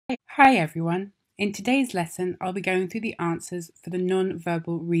Hi everyone. In today's lesson, I'll be going through the answers for the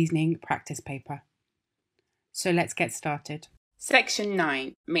non-verbal reasoning practice paper. So let's get started. Section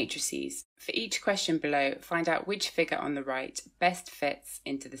 9, Matrices. For each question below, find out which figure on the right best fits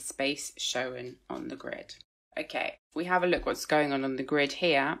into the space shown on the grid. Okay, if we have a look what's going on the grid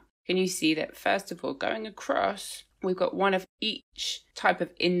here, can you see that first of all, going across, we've got one of each type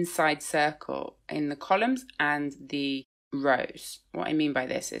of inside circle in the columns and the rows. What I mean by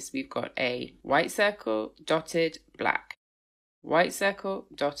this is we've got a white circle, dotted, black. White circle,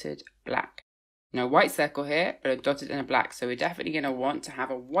 dotted, black. No white circle here, but a dotted and a black. So we're definitely going to want to have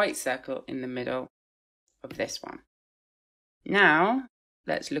a white circle in the middle of this one. Now,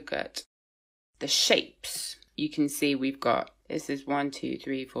 let's look at the shapes. You can see we've got, this is 1, 2,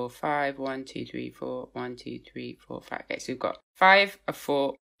 3, 4, 5, 1, 2, 3, 4, 1, 2, 3, 4, 5. Okay, so we've got 5, a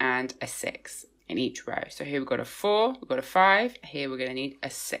 4, and a 6 in each row. So here we've got a 4, we've got a 5, here we're going to need a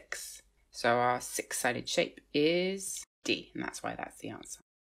 6. So our 6-sided shape is D, and that's why that's the answer.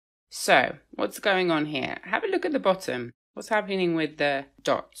 So what's going on here? Have a look at the bottom. What's happening with the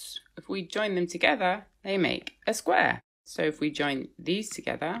dots? If we join them together, they make a square. So if we join these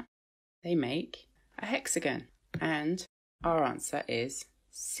together, they make a hexagon. And our answer is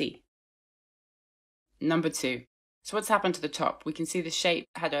C. Number 2. So what's happened to the top? We can see the shape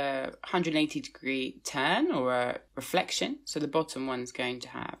had a 180-degree turn or a reflection. So the bottom one's going to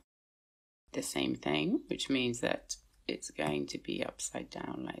have the same thing, which means that it's going to be upside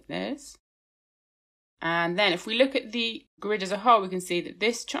down like this. And then if we look at the grid as a whole, we can see that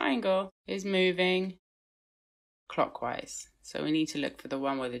this triangle is moving clockwise. So we need to look for the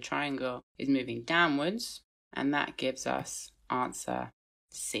one where the triangle is moving downwards, and that gives us answer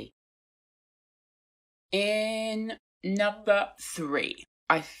C. In number 3,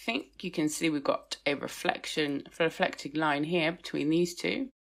 I think you can see we've got a reflecting line here between these two.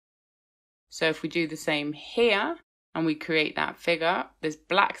 So if we do the same here and we create that figure, this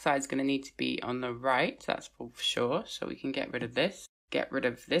black side is going to need to be on the right, that's for sure. So we can get rid of this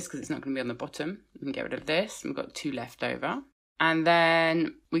because it's not going to be on the bottom. We can get rid of this, and we've got 2 left over. And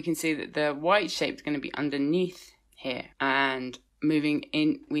then we can see that the white shape is going to be underneath here. And moving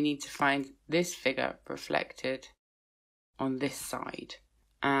in, we need to find this figure reflected on this side.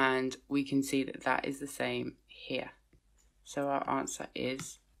 And we can see that that is the same here. So our answer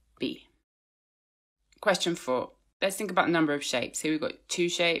is B. Question 4. Let's think about the number of shapes. Here we've got 2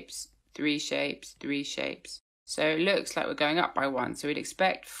 shapes, 3 shapes, 3 shapes. So it looks like we're going up by 1. So we'd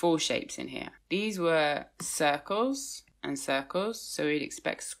expect 4 shapes in here. These were circles and circles. So we'd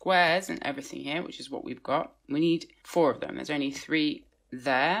expect squares and everything here, which is what we've got. We need 4 of them. There's only 3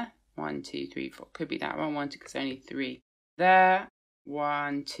 there. 1, 2, 3, 4. Could be that one. 1, 2, because only 3 there.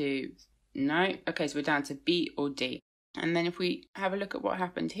 1, 2. No. Okay, so we're down to B or D. And then if we have a look at what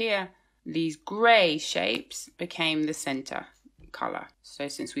happened here, these grey shapes became the centre colour. So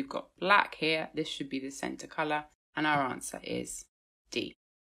since we've got black here, this should be the centre colour, and our answer is D.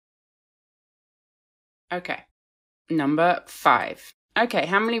 Okay, number 5. Okay,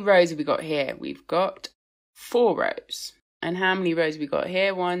 how many rows have we got here? We've got 4 rows. And how many rows have we got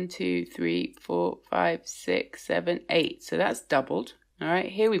here? 1, 2, 3, 4, 5, 6, 7, 8. So that's doubled. All right,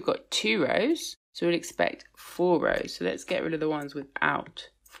 here we've got 2 rows. So we'd expect 4 rows. So let's get rid of the ones without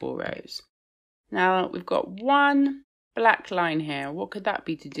 4 rows. Now we've got 1 black line here. What could that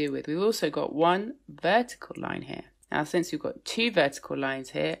be to do with? We've also got 1 vertical line here. Now since we've got 2 vertical lines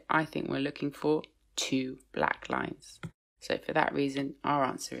here, I think we're looking for 2 black lines. So for that reason, our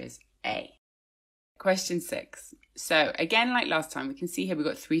answer is A. Question 6. So again, like last time, we can see here we've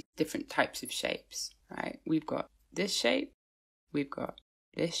got 3 different types of shapes, right? We've got this shape, we've got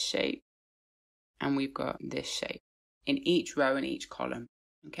this shape, and we've got this shape in each row and each column.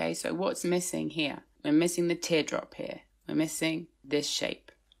 Okay, so what's missing here? We're missing the teardrop here. We're missing this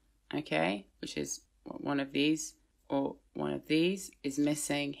shape, okay, which is one of these or one of these is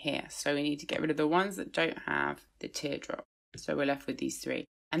missing here. So we need to get rid of the ones that don't have the teardrop. So we're left with these 3.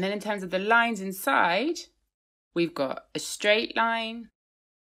 And then in terms of the lines inside, we've got a straight line,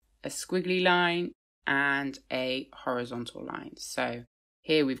 a squiggly line, and a horizontal line. So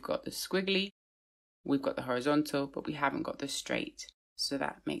here we've got the squiggly, we've got the horizontal, but we haven't got the straight. So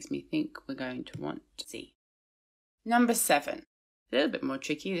that makes me think we're going to want C. Number 7. A little bit more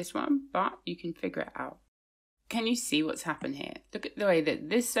tricky, this one, but you can figure it out. Can you see what's happened here? Look at the way that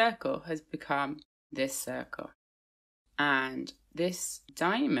this circle has become this circle. And this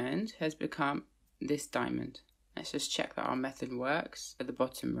diamond has become this diamond. Let's just check that our method works at the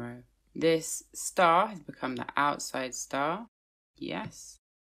bottom row. This star has become the outside star. Yes.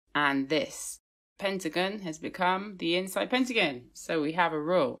 And this pentagon has become the inside pentagon. So we have a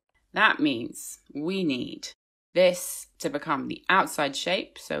rule. That means we need this to become the outside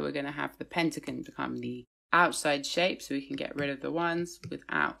shape. So we're going to have the pentagon become the outside shape so we can get rid of the ones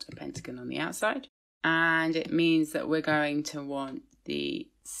without a pentagon on the outside. And it means that we're going to want the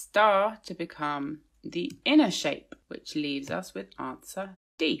star to become the inner shape, which leaves us with answer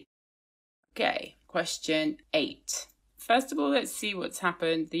D. Okay, question 8. First of all, let's see what's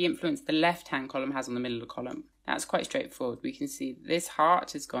happened, the influence the left-hand column has on the middle of the column. That's quite straightforward. We can see this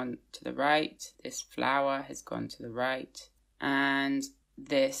heart has gone to the right, this flower has gone to the right, and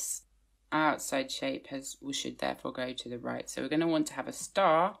this outside shape should therefore go to the right. So we're going to want to have a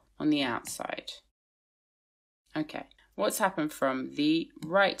star on the outside. Okay, what's happened from the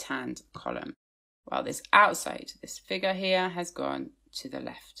right-hand column? Well, this outside, this figure here has gone to the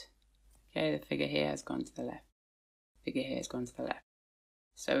left. Okay, the figure here has gone to the left. Figure here has gone to the left.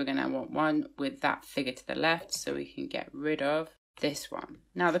 So we're going to want one with that figure to the left so we can get rid of this one.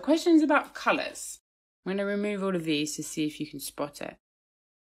 Now the question is about colours. I'm going to remove all of these to see if you can spot it.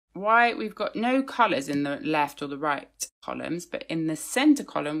 Why we've got no colours in the left or the right columns, but in the centre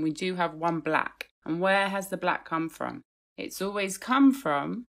column we do have one black. And where has the black come from? It's always come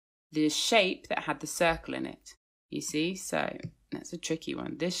from the shape that had the circle in it. You see? So that's a tricky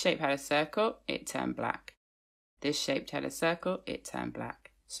one. This shape had a circle, it turned black. This shape had a circle, it turned black.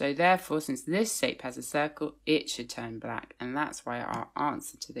 So therefore, since this shape has a circle, it should turn black. And that's why our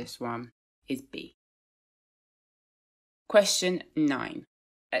answer to this one is B. Question 9.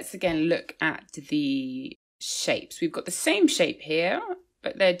 Let's again look at the shapes. We've got the same shape here,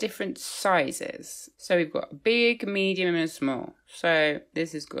 but they're different sizes. So we've got a big, medium, and a small. So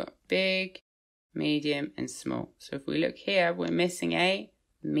this has got big, medium, and small. So if we look here, we're missing a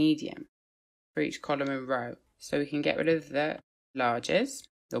medium for each column and row. So we can get rid of the larges,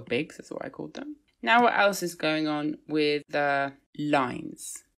 or bigs, that's what I called them. Now what else is going on with the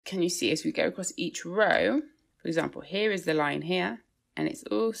lines? Can you see as we go across each row, for example, here is the line here, and it's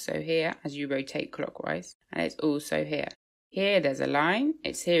also here as you rotate clockwise, and it's also here. Here there's a line,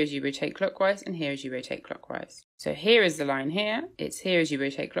 it's here as you rotate clockwise, and here as you rotate clockwise. So here is the line here, it's here as you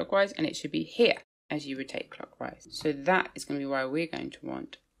rotate clockwise, and it should be here as you rotate clockwise. So that is going to be why we're going to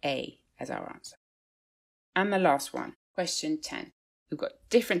want A as our answer. And the last one, question 10. We've got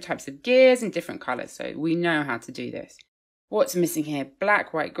different types of gears and different colours, so we know how to do this. What's missing here?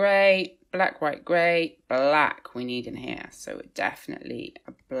 Black, white, grey, black, white, grey, black we need in here. So we're definitely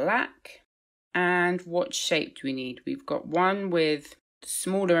a black. And what shape do we need? We've got one with the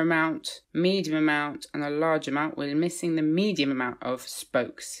smaller amount, medium amount, and a large amount. We're missing the medium amount of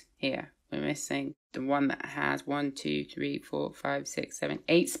spokes here. We're missing the one that has 1, 2, 3, 4, 5, 6, 7,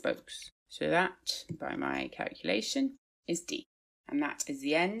 8 spokes. So that, by my calculation, is D. And that is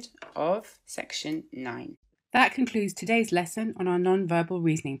the end of section 9. That concludes today's lesson on our non-verbal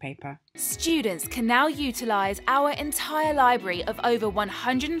reasoning paper. Students can now utilise our entire library of over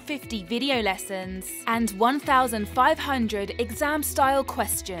 150 video lessons and 1,500 exam-style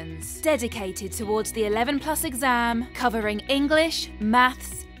questions dedicated towards the 11+ exam, covering English,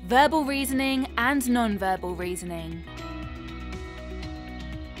 maths, verbal reasoning and non-verbal reasoning.